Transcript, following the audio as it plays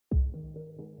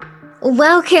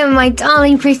Welcome, my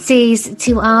darling pretties,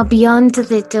 to our Beyond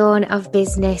the Dawn of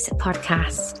Business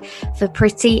podcast for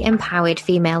pretty, empowered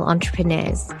female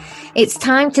entrepreneurs. It's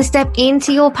time to step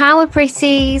into your power,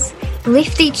 pretties.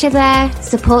 Lift each other,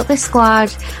 support the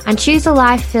squad, and choose a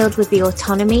life filled with the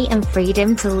autonomy and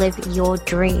freedom to live your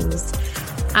dreams.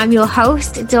 I'm your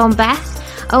host, Dawn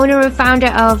Beth, owner and founder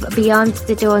of Beyond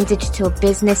the Dawn digital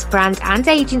business brand and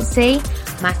agency.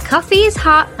 My coffee is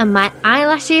hot and my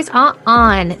eyelashes are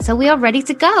on, so we are ready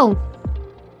to go.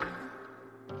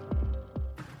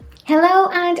 Hello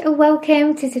and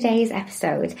welcome to today's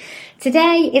episode.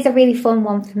 Today is a really fun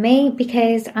one for me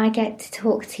because I get to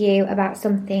talk to you about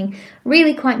something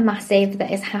really quite massive that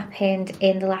has happened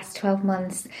in the last 12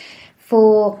 months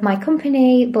for my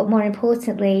company, but more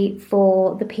importantly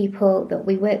for the people that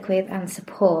we work with and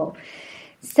support.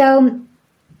 So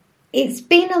it's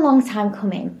been a long time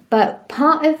coming, but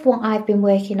part of what I've been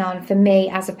working on for me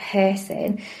as a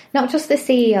person, not just the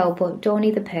CEO, but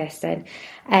Dawny the person,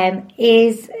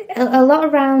 is a lot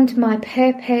around my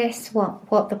purpose,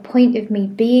 what the point of me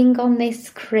being on this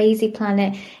crazy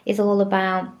planet is all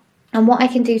about, and what I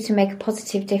can do to make a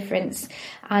positive difference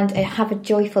and have a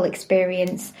joyful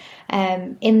experience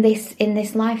in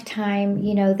this lifetime,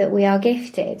 that we are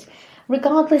gifted.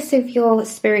 Regardless of your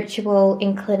spiritual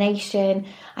inclination,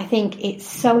 I think it's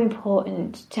so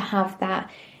important to have that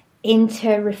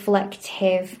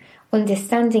inter-reflective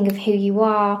understanding of who you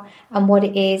are and what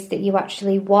it is that you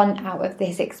actually want out of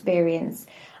this experience.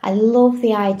 I love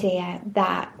the idea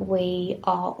that we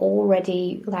are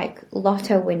already like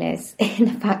lotto winners in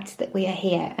the fact that we are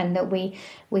here and that we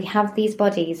have these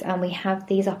bodies and we have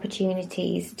these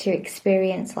opportunities to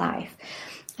experience life.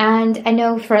 And I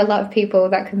know for a lot of people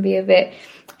that can be a bit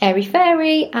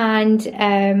airy-fairy and,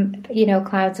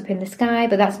 clouds up in the sky,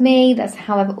 but that's me. That's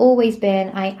how I've always been.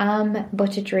 I am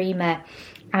but a dreamer.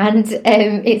 And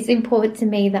it's important to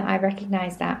me that I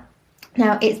recognise that.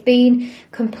 Now, it's been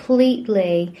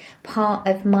completely part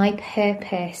of my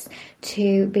purpose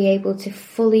to be able to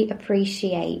fully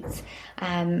appreciate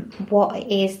what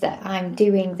it is that I'm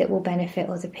doing that will benefit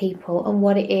other people and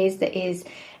what it is that is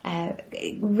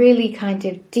really kind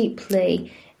of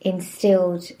deeply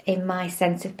instilled in my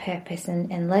sense of purpose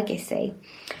and legacy.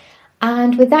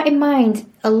 And with that in mind,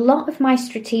 a lot of my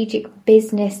strategic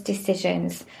business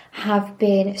decisions have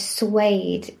been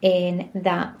swayed in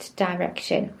that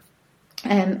direction.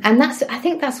 And I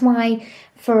think that's why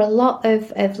for a lot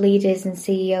of leaders and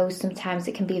CEOs, sometimes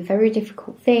it can be a very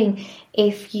difficult thing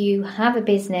if you have a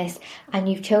business and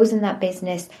you've chosen that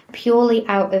business purely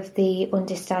out of the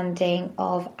understanding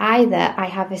of either I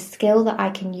have a skill that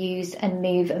I can use and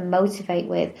move and motivate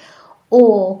with,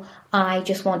 or I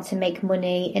just want to make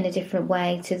money in a different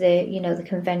way to the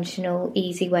conventional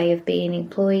easy way of being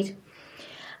employed.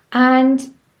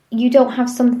 And you don't have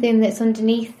something that's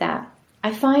underneath that.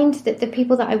 I find that the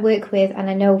people that I work with, and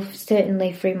I know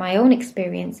certainly through my own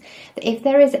experience, that if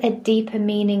there is a deeper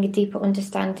meaning, a deeper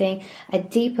understanding, a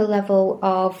deeper level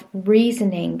of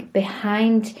reasoning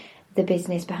behind the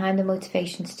business, behind the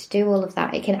motivations to do all of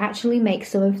that, it can actually make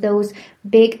some of those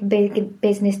big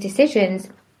business decisions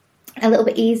a little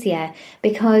bit easier,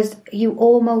 because you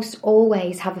almost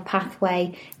always have a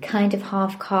pathway kind of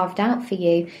half carved out for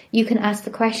you. You can ask the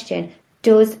question,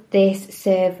 does this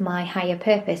serve my higher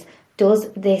purpose?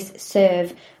 Does this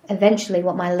serve eventually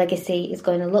what my legacy is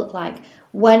going to look like?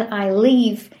 When I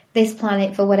leave this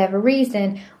planet for whatever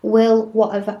reason, will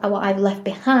what I've left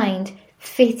behind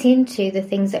fit into the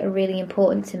things that are really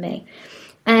important to me?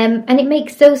 And it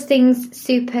makes those things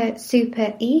super,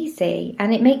 super easy.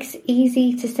 And it makes it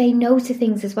easy to say no to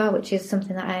things as well, which is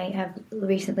something that I have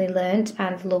recently learned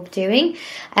and love doing.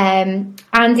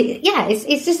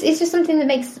 It's just something that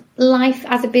makes life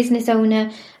as a business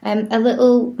owner a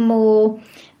little more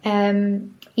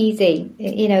easy,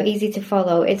 easy to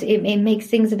follow. It makes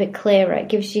things a bit clearer. It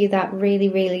gives you that really,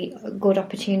 really good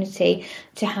opportunity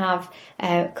to have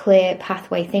clear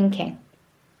pathway thinking,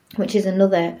 which is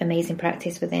another amazing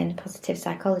practice within positive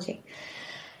psychology.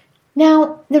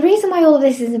 Now, the reason why all of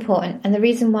this is important, and the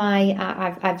reason why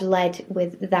I've led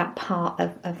with that part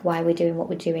of why we're doing what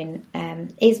we're doing,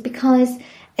 is because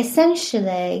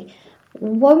essentially,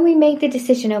 when we made the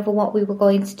decision over what we were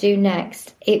going to do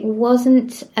next, it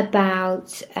wasn't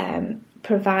about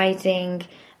providing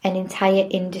an entire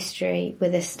industry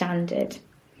with a standard.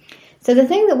 So the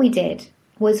thing that we did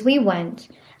was we went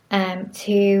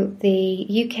to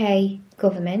the UK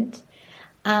government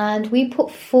and we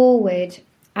put forward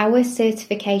our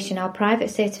certification, our private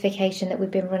certification that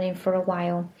we've been running for a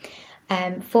while,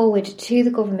 forward to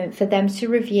the government for them to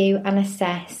review and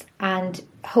assess and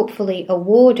hopefully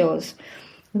award us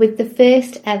with the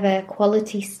first ever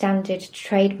quality standard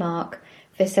trademark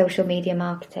for social media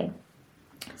marketing,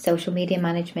 social media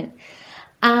management.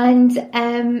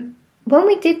 And when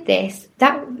we did this,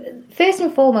 that first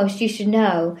and foremost, you should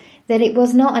know that it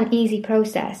was not an easy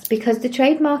process, because the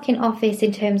trademarking office,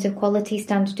 in terms of quality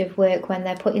standard of work, when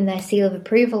they're putting their seal of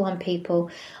approval on people,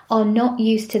 are not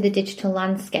used to the digital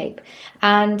landscape.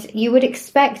 And you would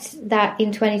expect that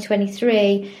in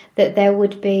 2023 that there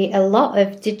would be a lot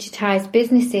of digitized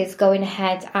businesses going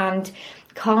ahead and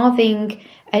carving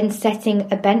and setting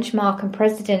a benchmark and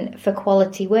precedent for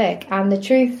quality work. And the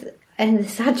truth, and the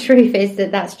sad truth, is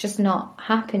that that's just not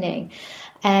happening.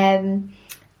 And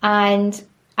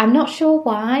I'm not sure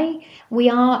why. We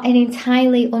are an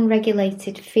entirely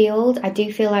unregulated field. I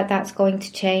do feel like that's going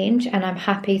to change, and I'm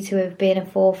happy to have been a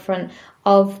forefront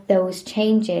of those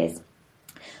changes.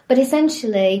 But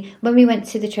essentially, when we went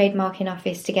to the trademarking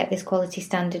office to get this quality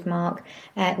standard mark,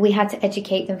 we had to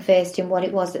educate them first in what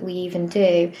it was that we even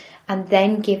do, and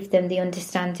then give them the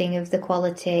understanding of the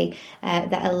quality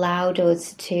that allowed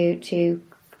us to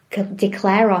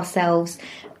declare ourselves,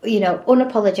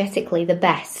 unapologetically the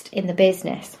best in the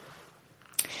business.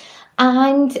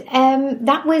 And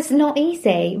that was not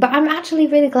easy, but I'm actually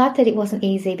really glad that it wasn't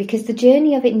easy, because the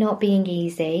journey of it not being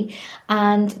easy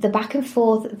and the back and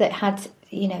forth that had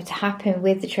to happen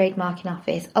with the trademarking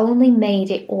office only made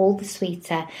it all the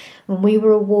sweeter when we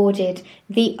were awarded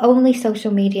the only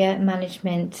social media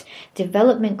management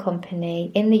development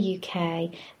company in the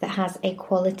UK that has a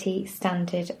quality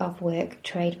standard of work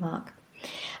trademark.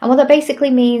 And what that basically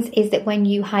means is that when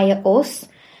you hire us,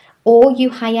 or you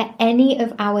hire any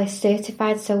of our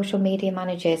certified social media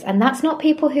managers, and that's not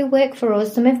people who work for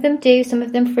us. Some of them do, some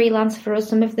of them freelance for us,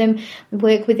 some of them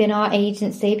work within our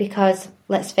agency, because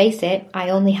let's face it, I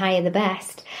only hire the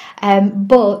best.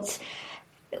 But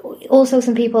also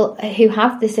some people who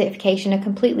have the certification are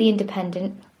completely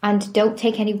independent and don't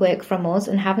take any work from us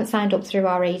and haven't signed up through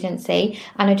our agency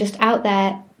and are just out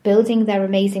there building their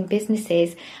amazing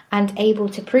businesses and able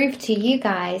to prove to you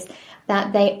guys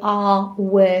that they are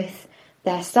worth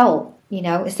their salt.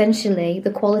 Essentially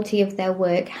the quality of their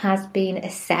work has been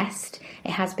assessed,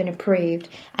 it has been approved,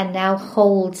 and now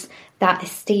holds that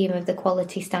esteem of the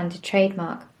quality standard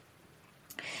trademark.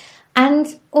 And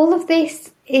all of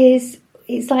this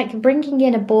it's like bringing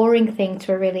in a boring thing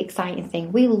to a really exciting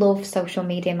thing. We love social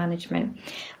media management.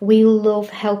 We love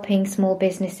helping small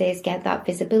businesses get that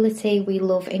visibility. We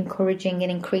love encouraging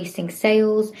and increasing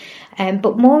sales.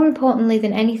 But more importantly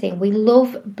than anything, we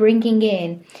love bringing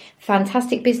in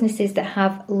fantastic businesses that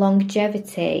have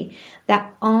longevity,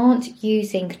 that aren't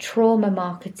using trauma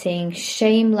marketing,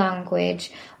 shame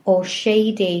language, or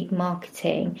shady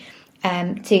marketing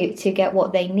to get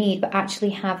what they need, but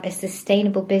actually have a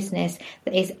sustainable business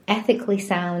that is ethically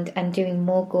sound and doing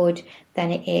more good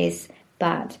than it is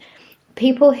bad.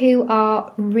 People who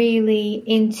are really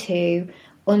into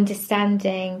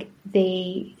understanding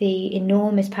the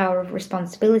enormous power of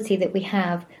responsibility that we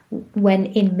have when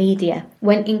in media,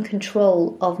 when in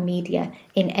control of media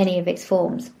in any of its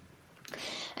forms.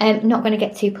 I'm not going to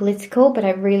get too political, but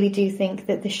I really do think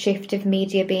that the shift of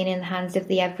media being in the hands of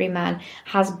the everyman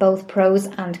has both pros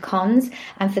and cons.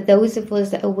 And for those of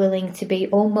us that are willing to be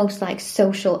almost like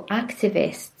social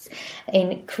activists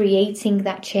in creating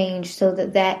that change so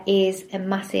that there is a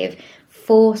massive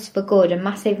force for good, a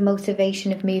massive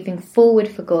motivation of moving forward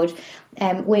for good,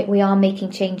 we are making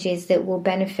changes that will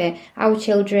benefit our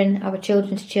children, our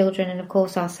children's children, and of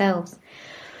course ourselves.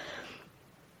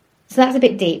 So that's a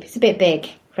bit deep, it's a bit big.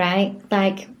 Right?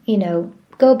 Like,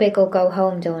 go big or go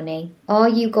home, Donny. Are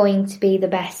you going to be the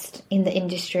best in the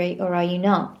industry or are you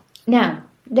not? Now,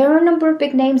 there are a number of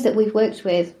big names that we've worked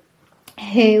with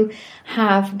who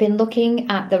have been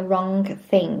looking at the wrong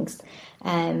things.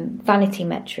 Vanity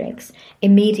metrics,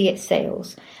 immediate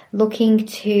sales, looking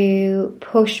to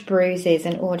push bruises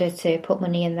in order to put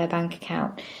money in their bank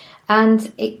account.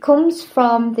 And it comes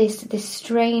from this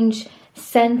strange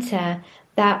centre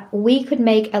that we could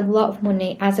make a lot of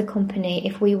money as a company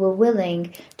if we were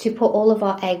willing to put all of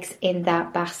our eggs in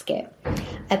that basket.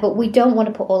 But we don't want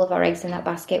to put all of our eggs in that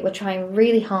basket. We're trying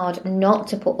really hard not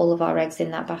to put all of our eggs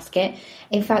in that basket.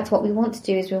 In fact, what we want to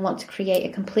do is we want to create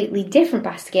a completely different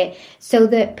basket so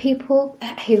that people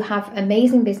who have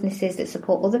amazing businesses that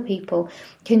support other people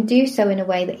can do so in a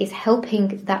way that is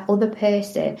helping that other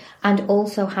person and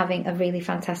also having a really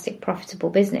fantastic, profitable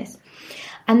business.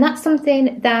 And that's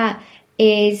something that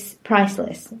is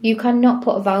priceless. You cannot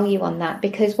put a value on that,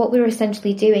 because what we're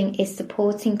essentially doing is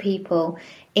supporting people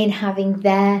in having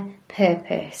their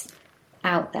purpose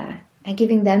out there and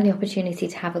giving them the opportunity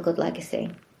to have a good legacy.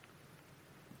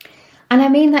 And I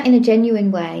mean that in a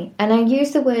genuine way. And I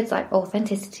use the words like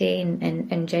authenticity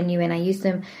and genuine. I use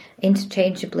them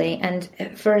interchangeably. And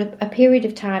for a period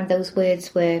of time, those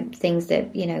words were things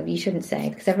that, you shouldn't say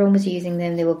because everyone was using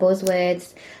them. They were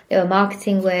buzzwords. They were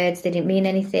marketing words. They didn't mean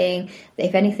anything.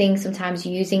 If anything, sometimes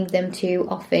using them too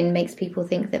often makes people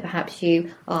think that perhaps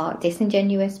you are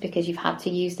disingenuous because you've had to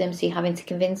use them. So you're having to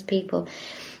convince people.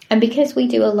 And because we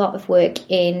do a lot of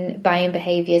work in buying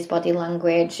behaviours, body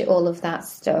language, all of that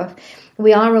stuff,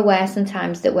 we are aware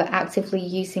sometimes that we're actively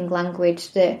using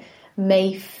language that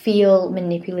may feel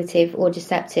manipulative or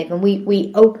deceptive. And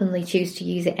we openly choose to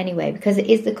use it anyway because it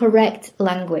is the correct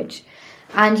language.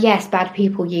 And yes, bad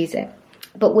people use it.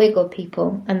 But we're good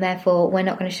people. And therefore, we're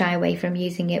not going to shy away from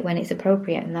using it when it's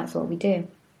appropriate. And that's what we do.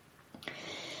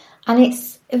 And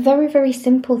it's a very, very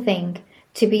simple thing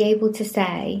to be able to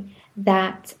say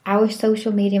that our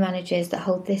social media managers that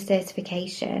hold this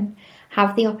certification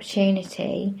have the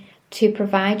opportunity to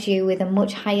provide you with a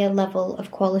much higher level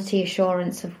of quality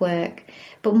assurance of work.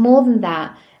 But more than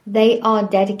that, they are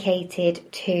dedicated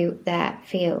to their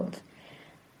field.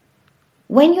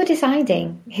 When you're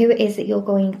deciding who it is that you're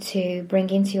going to bring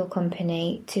into your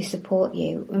company to support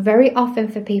you, very often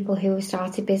for people who have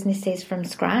started businesses from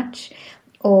scratch,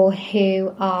 or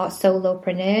who are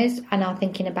solopreneurs and are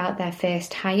thinking about their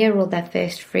first hire or their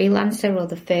first freelancer or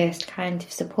the first kind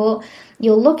of support,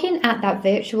 you're looking at that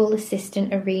virtual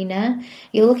assistant arena.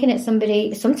 You're looking at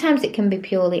somebody, sometimes it can be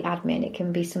purely admin. It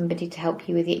can be somebody to help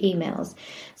you with your emails.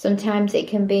 Sometimes it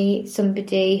can be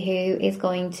somebody who is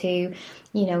going to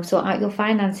sort out your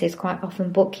finances. Quite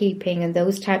often bookkeeping and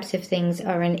those types of things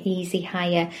are an easy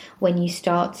hire when you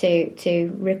start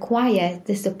to require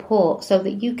the support so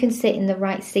that you can sit in the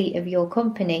right seat of your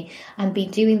company and be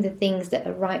doing the things that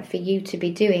are right for you to be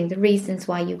doing, the reasons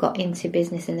why you got into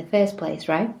business in the first place,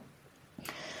 right?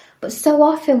 But so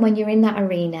often when you're in that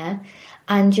arena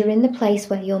and you're in the place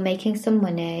where you're making some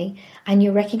money and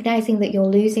you're recognizing that you're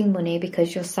losing money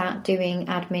because you're sat doing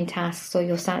admin tasks or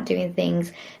you're sat doing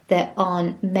things that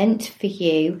aren't meant for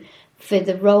you, for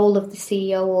the role of the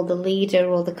CEO or the leader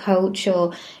or the coach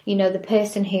or, the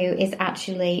person who is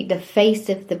actually the face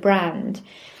of the brand,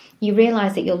 you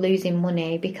realize that you're losing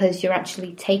money because you're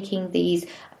actually taking these,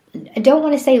 I don't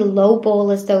want to say low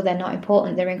ball as though they're not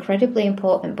important. They're incredibly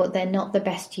important, but they're not the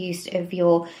best use of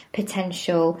your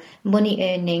potential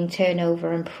money earning,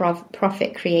 turnover and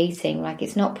profit creating. Like,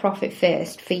 it's not profit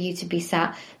first for you to be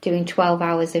sat doing 12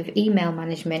 hours of email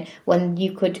management when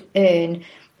you could earn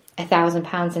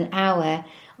 £1,000 an hour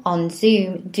on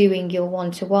Zoom doing your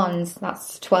one-to-ones.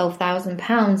 That's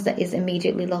 £12,000 that is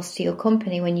immediately lost to your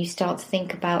company when you start to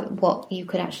think about what you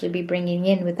could actually be bringing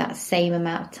in with that same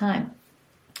amount of time.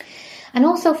 And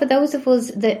also for those of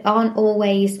us that aren't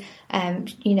always,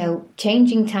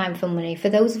 changing time for money, for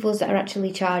those of us that are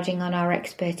actually charging on our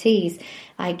expertise,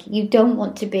 like, you don't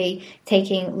want to be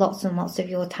taking lots and lots of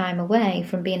your time away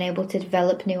from being able to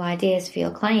develop new ideas for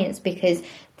your clients, because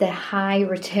the high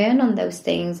return on those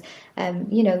things,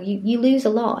 you lose a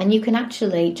lot, and you can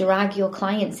actually drag your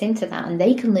clients into that, and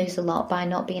they can lose a lot by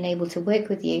not being able to work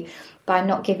with you, by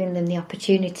not giving them the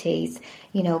opportunities,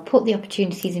 put the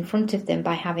opportunities in front of them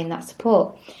by having that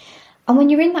support. And when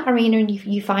you're in that arena and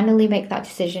you finally make that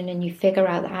decision and you figure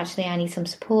out that actually I need some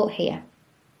support here,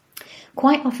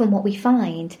 quite often what we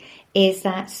find is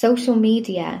that social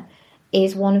media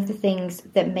is one of the things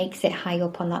that makes it high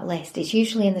up on that list. It's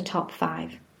usually in the top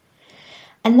 5.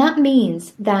 And that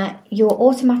means that you're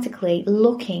automatically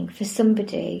looking for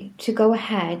somebody to go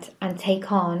ahead and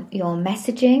take on your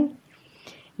messaging,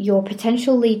 your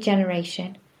potential lead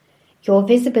generation, your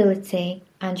visibility,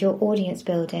 and your audience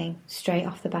building straight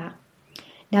off the bat.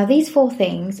 Now, these 4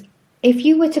 things, if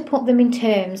you were to put them in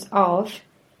terms of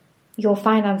your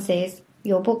finances,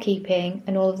 your bookkeeping,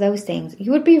 and all of those things,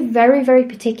 you would be very, very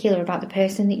particular about the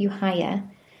person that you hire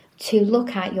to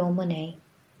look at your money.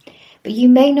 But you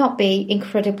may not be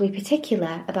incredibly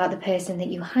particular about the person that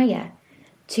you hire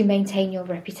to maintain your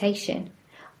reputation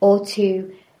or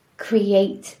to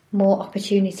create more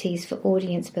opportunities for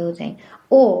audience building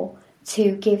or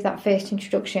to give that first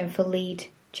introduction for lead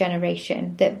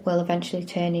generation that will eventually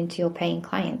turn into your paying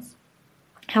clients.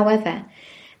 However,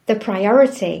 the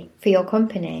priority for your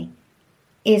company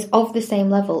is of the same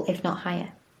level, if not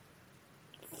higher.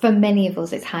 For many of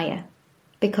us, it's higher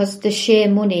because the sheer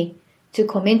money to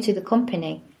come into the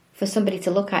company for somebody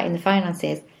to look at in the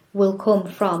finances will come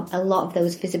from a lot of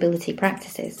those visibility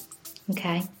practices.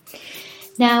 Okay.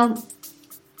 Now,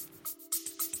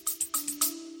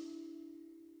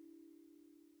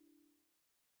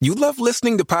 you love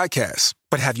listening to podcasts,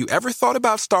 but have you ever thought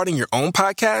about starting your own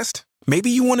podcast?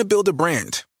 Maybe you want to build a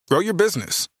brand, grow your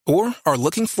business, or are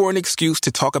looking for an excuse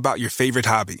to talk about your favorite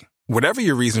hobby. Whatever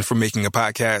your reason for making a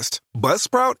podcast,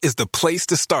 Buzzsprout is the place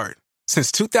to start.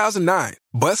 Since 2009,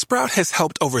 Buzzsprout has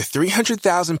helped over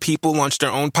 300,000 people launch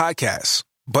their own podcasts.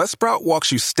 Buzzsprout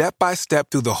walks you step by step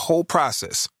through the whole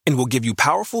process and will give you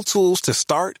powerful tools to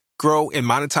start, grow, and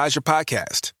monetize your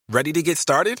podcast. Ready to get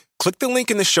started? Click the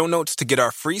link in the show notes to get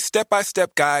our free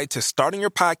step-by-step guide to starting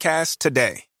your podcast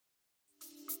today.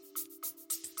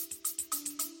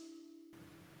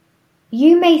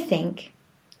 You may think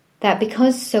that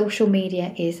because social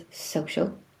media is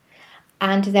social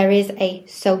and there is a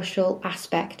social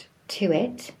aspect to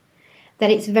it, that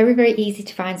it's very, very easy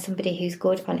to find somebody who's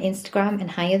good on Instagram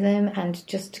and hire them and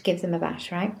just give them a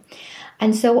bash, right?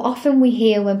 And so often we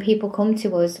hear when people come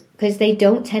to us, because they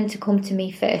don't tend to come to me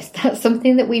first. That's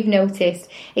something that we've noticed.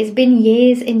 It's been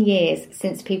years and years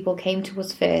since people came to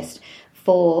us first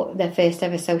for their first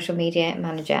ever social media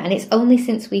manager. And it's only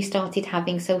since we started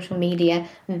having social media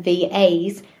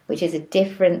VAs, which is a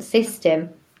different system,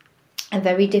 a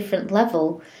very different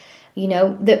level,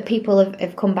 that people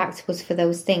have come back to us for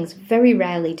those things. Very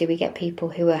rarely do we get people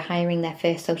who are hiring their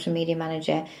first social media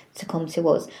manager to come to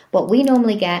us. What we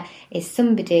normally get is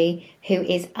somebody who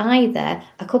is either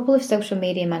a couple of social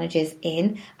media managers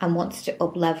in and wants to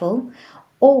up level,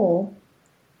 or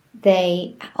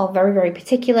they are very, very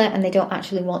particular and they don't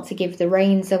actually want to give the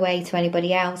reins away to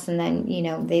anybody else. And then,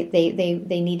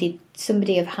 they needed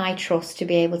somebody of high trust to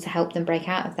be able to help them break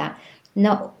out of that.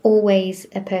 Not always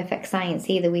a perfect science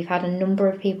either. We've had a number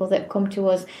of people that have come to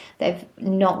us that have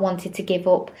not wanted to give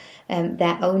up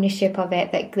their ownership of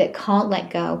it, that can't let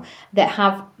go, that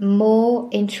have more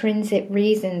intrinsic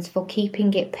reasons for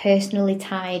keeping it personally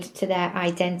tied to their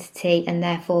identity and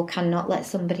therefore cannot let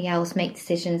somebody else make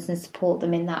decisions and support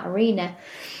them in that arena.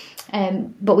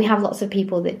 But we have lots of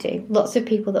people that do. Lots of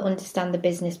people that understand the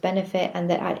business benefit and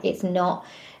that it's not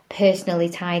personally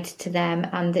tied to them,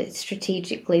 and that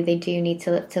strategically they do need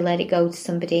to let it go to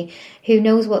somebody who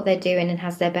knows what they're doing and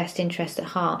has their best interest at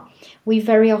heart. We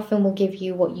very often will give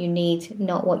you what you need,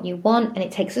 not what you want, and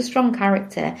it takes a strong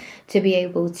character to be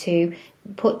able to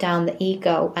put down the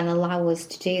ego and allow us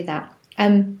to do that.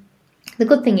 The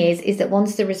good thing is that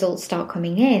once the results start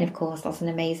coming in, of course, that's an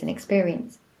amazing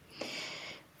experience.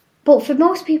 But for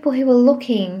most people who are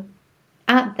looking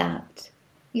at that,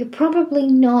 you're probably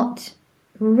not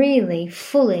really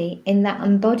fully in that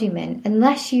embodiment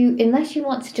unless you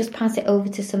want to just pass it over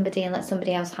to somebody and let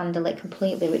somebody else handle it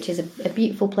completely, which is a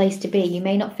beautiful place to be. You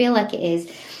may not feel like it is.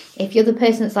 If you're the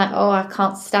person that's like, oh, I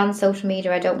can't stand social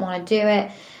media, I don't want to do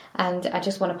it, and I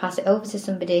just want to pass it over to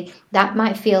somebody, that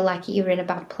might feel like you're in a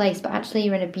bad place, but actually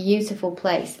you're in a beautiful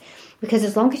place, because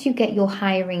as long as you get your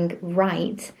hiring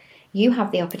right, you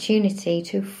have the opportunity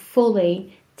to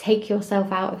fully take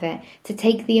yourself out of it, to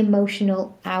take the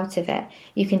emotional out of it.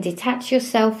 You can detach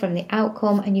yourself from the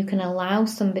outcome and you can allow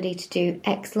somebody to do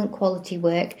excellent quality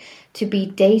work, to be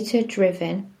data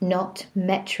driven, not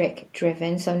metric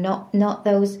driven. So not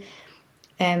those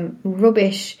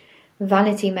rubbish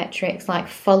vanity metrics like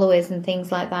followers and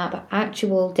things like that, but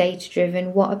actual data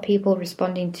driven. What are people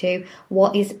responding to?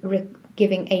 What is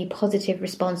giving a positive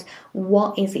response?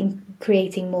 What is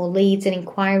creating more leads and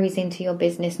inquiries into your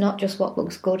business? Not just what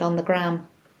looks good on the gram.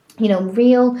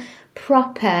 Real,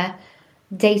 proper,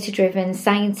 data-driven,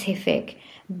 scientific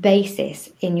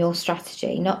basis in your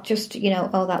strategy. Not just,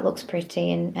 oh, that looks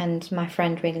pretty and my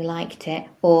friend really liked it.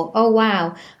 Or, oh,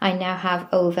 wow, I now have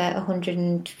over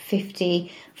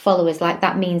 150 followers. Like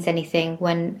that means anything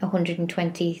when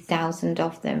 120,000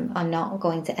 of them are not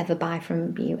going to ever buy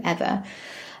from you ever.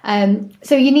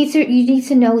 So you need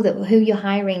to know that who you're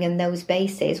hiring and those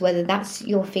bases, whether that's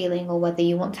your feeling or whether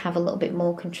you want to have a little bit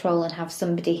more control and have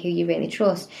somebody who you really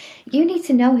trust. You need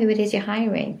to know who it is you're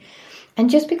hiring. And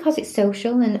just because it's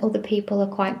social and other people are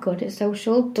quite good at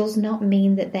social does not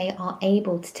mean that they are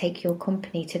able to take your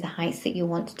company to the heights that you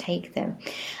want to take them.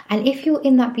 And if you're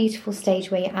in that beautiful stage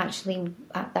where you're actually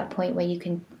at that point where you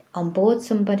can onboard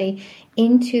somebody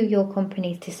into your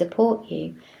company to support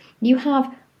you, you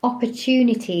have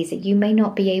opportunities that you may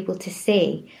not be able to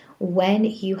see when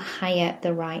you hire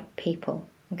the right people.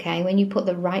 Okay, when you put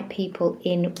the right people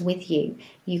in with you,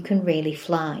 you can really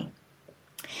fly.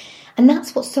 And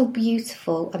that's what's so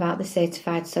beautiful about the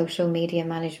Certified Social Media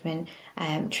Management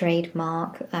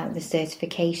trademark, the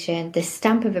certification, the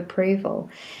stamp of approval,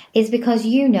 is because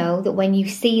you know that when you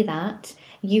see that,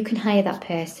 you can hire that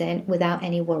person without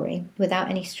any worry, without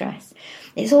any stress.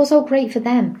 It's also great for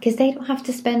them because they don't have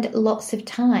to spend lots of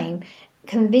time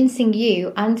convincing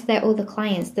you and their other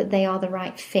clients that they are the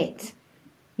right fit.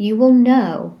 You will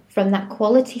know from that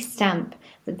quality stamp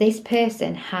that this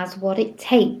person has what it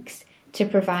takes to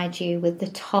provide you with the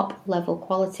top level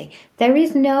quality. There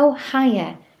is no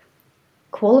higher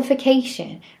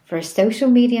qualification for a social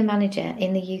media manager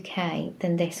in the UK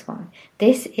than this one.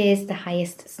 This is the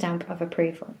highest stamp of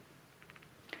approval.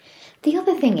 The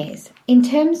other thing is, in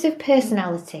terms of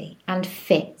personality and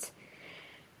fit,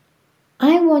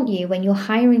 I want you, when you're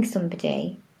hiring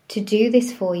somebody to do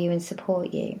this for you and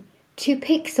support you, to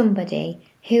pick somebody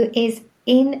who is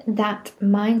in that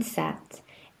mindset,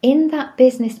 in that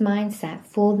business mindset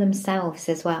for themselves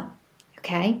as well,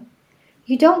 okay?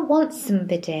 You don't want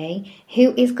somebody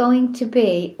who is going to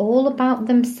be all about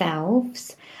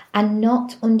themselves and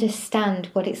not understand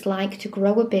what it's like to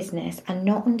grow a business and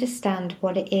not understand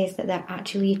what it is that they're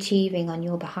actually achieving on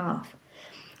your behalf.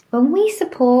 When we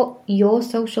support your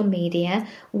social media,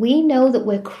 we know that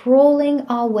we're crawling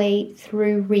our way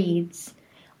through reeds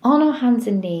on our hands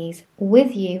and knees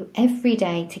with you every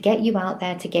day to get you out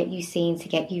there, to get you seen, to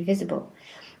get you visible.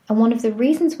 And one of the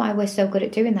reasons why we're so good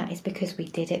at doing that is because we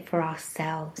did it for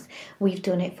ourselves. We've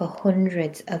done it for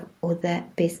hundreds of other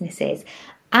businesses.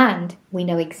 And we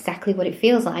know exactly what it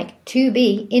feels like to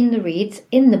be in the reeds,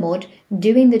 in the mud,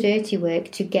 doing the dirty work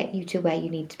to get you to where you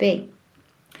need to be.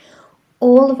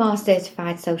 All of our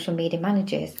certified social media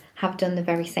managers have done the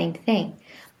very same thing.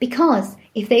 Because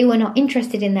if they were not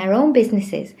interested in their own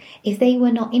businesses, if they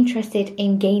were not interested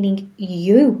in gaining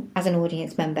you as an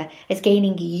audience member, as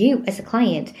gaining you as a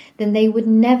client, then they would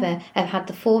never have had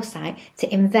the foresight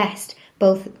to invest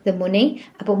both the money,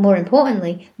 but more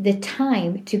importantly, the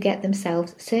time to get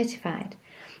themselves certified.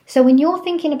 So when you're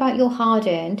thinking about your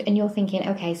hard-earned and you're thinking,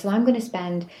 okay, so I'm going to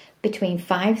spend between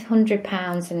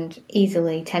 £500 and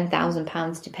easily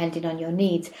 £10,000, depending on your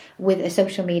needs, with a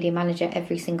social media manager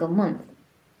every single month,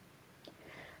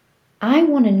 I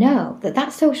want to know that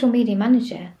that social media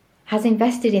manager has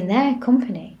invested in their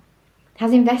company,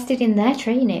 has invested in their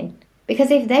training. Because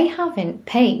if they haven't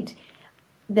paid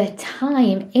the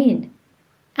time in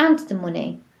and the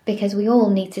money, because we all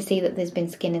need to see that there's been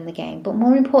skin in the game, but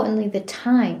more importantly, the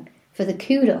time for the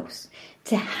kudos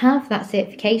to have that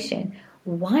certification,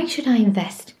 why should I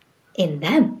invest in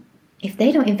them if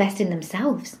they don't invest in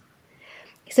themselves?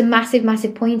 It's a massive,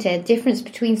 massive pointer. Difference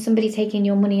between somebody taking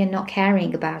your money and not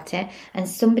caring about it and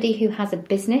somebody who has a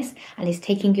business and is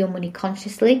taking your money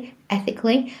consciously,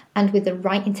 ethically, and with the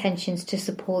right intentions to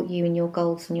support you in your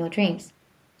goals and your dreams.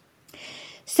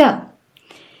 So,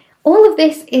 all of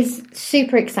this is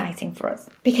super exciting for us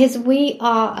because we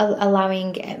are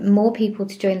allowing more people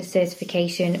to join the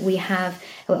certification. We're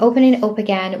opening it up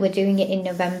again. We're doing it in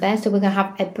November. So we're going to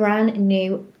have a brand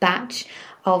new batch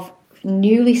of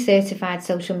newly certified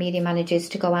social media managers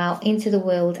to go out into the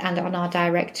world and on our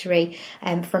directory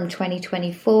from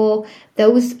 2024.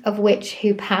 Those of which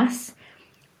who pass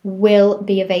will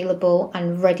be available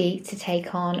and ready to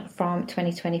take on from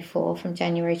 2024, from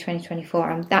January 2024.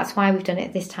 And that's why we've done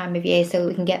it this time of year, so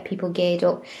we can get people geared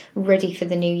up, ready for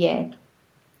the new year.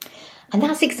 And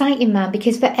that's exciting, man,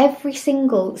 because for every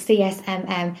single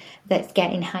CSMM that's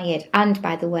getting hired, and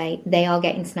by the way, they are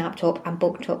getting snapped up and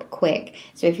booked up quick.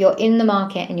 So if you're in the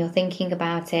market and you're thinking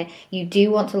about it, you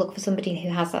do want to look for somebody who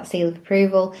has that seal of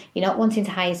approval. You're not wanting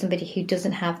to hire somebody who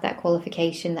doesn't have that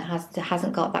qualification, that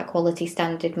hasn't got that quality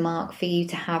standard mark for you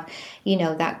to have,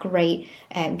 that great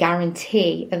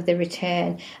guarantee of the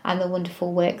return and the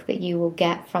wonderful work that you will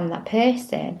get from that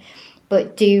person.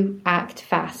 But do act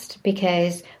fast,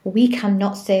 because we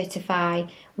cannot certify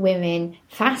women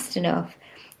fast enough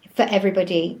for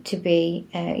everybody to be,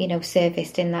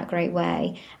 serviced in that great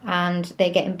way. And they're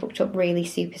getting booked up really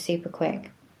super, super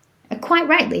quick. And quite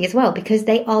rightly as well, because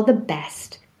they are the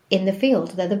best in the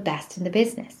field. They're the best in the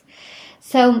business.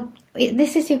 So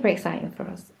this is super exciting for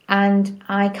us. And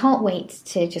I can't wait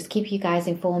to just keep you guys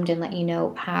informed and let you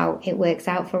know how it works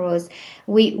out for us.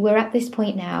 We're at this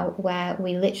point now where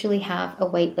we literally have a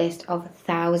wait list of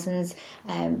thousands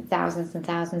and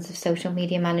thousands of social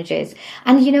media managers.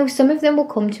 And, some of them will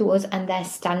come to us and their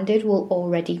standard will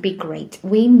already be great.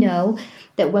 We know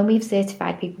that when we've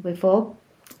certified people before,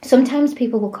 sometimes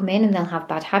people will come in and they'll have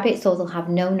bad habits or they'll have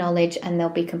no knowledge and they'll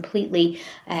be completely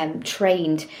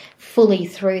trained fully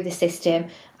through the system,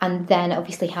 and then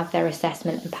obviously have their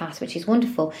assessment and pass, which is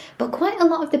wonderful. But quite a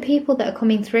lot of the people that are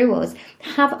coming through us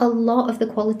have a lot of the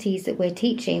qualities that we're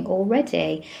teaching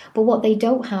already. But what they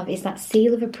don't have is that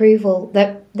seal of approval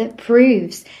that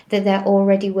proves that they're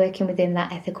already working within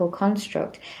that ethical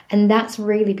construct. And that's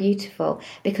really beautiful,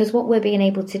 because what we're being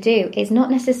able to do is not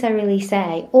necessarily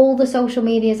say all the social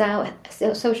media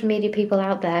people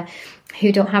out there who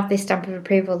don't have this stamp of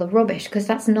approval are rubbish, because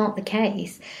that's not the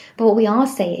case. But what we are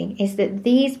saying is that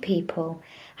these people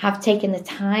have taken the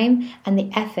time and the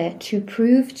effort to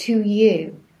prove to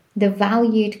you the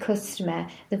valued customer,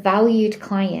 the valued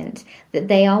client, that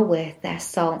they are worth their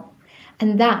salt.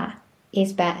 And that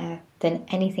is better than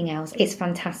anything else. It's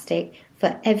fantastic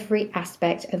for every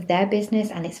aspect of their business,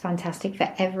 and it's fantastic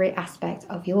for every aspect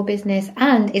of your business,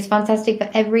 and it's fantastic for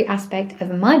every aspect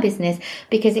of my business,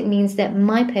 because it means that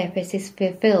my purpose is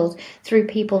fulfilled through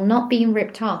people not being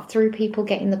ripped off, through people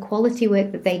getting the quality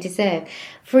work that they deserve,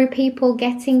 through people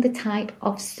getting the type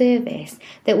of service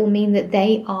that will mean that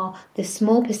they are the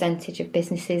small percentage of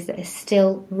businesses that are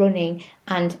still running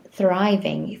and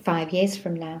thriving 5 years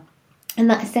from now. And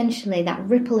that essentially, that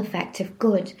ripple effect of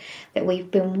good that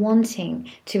we've been wanting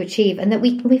to achieve, and that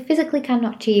we physically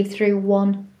cannot achieve through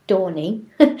one Dawny.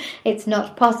 It's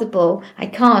not possible. I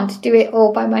can't do it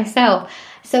all by myself.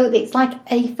 So it's like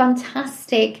a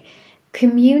fantastic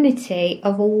community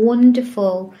of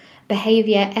wonderful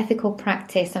behaviour, ethical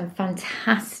practice, and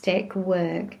fantastic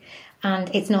work. And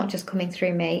it's not just coming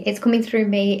through me. It's coming through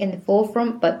me in the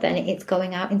forefront, but then it's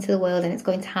going out into the world, and it's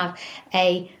going to have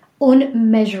a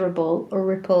unmeasurable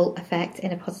ripple effect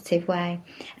in a positive way.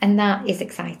 And that is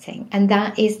exciting. And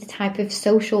that is the type of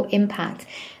social impact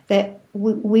that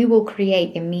we will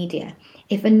create in media.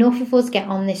 If enough of us get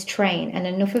on this train and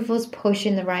enough of us push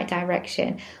in the right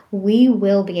direction, we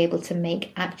will be able to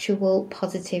make actual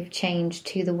positive change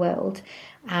to the world.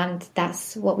 And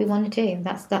that's what we want to do.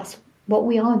 That's what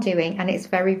we are doing. And it's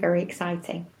very, very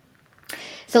exciting.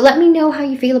 So let me know how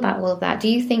you feel about all of that. Do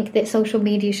you think that social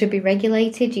media should be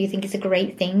regulated? Do you think it's a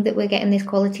great thing that we're getting this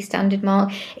quality standard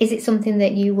mark? Is it something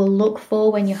that you will look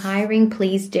for when you're hiring?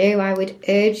 Please do. I would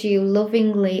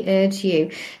lovingly urge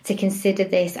you to consider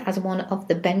this as one of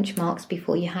the benchmarks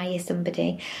before you hire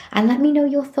somebody. And let me know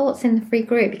your thoughts in the free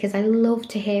group, because I love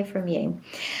to hear from you.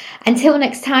 Until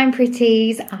next time,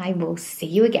 pretties, I will see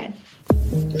you again.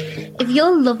 If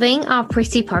you're loving our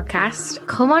Pretty podcast,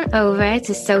 come on over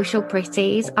to Social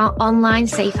Pretties, our online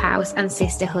safe house and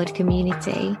sisterhood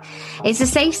community. It's a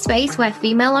safe space where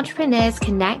female entrepreneurs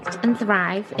connect and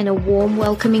thrive in a warm,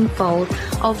 welcoming fold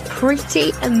of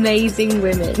pretty amazing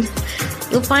women.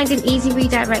 You'll find an easy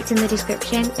redirect in the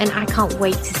description, and I can't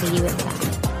wait to see you in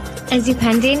there. And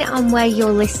depending on where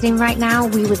you're listening right now,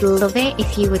 we would love it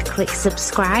if you would click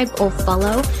subscribe or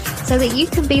follow so that you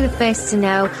can be the first to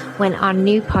know when our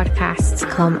new podcasts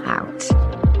come out.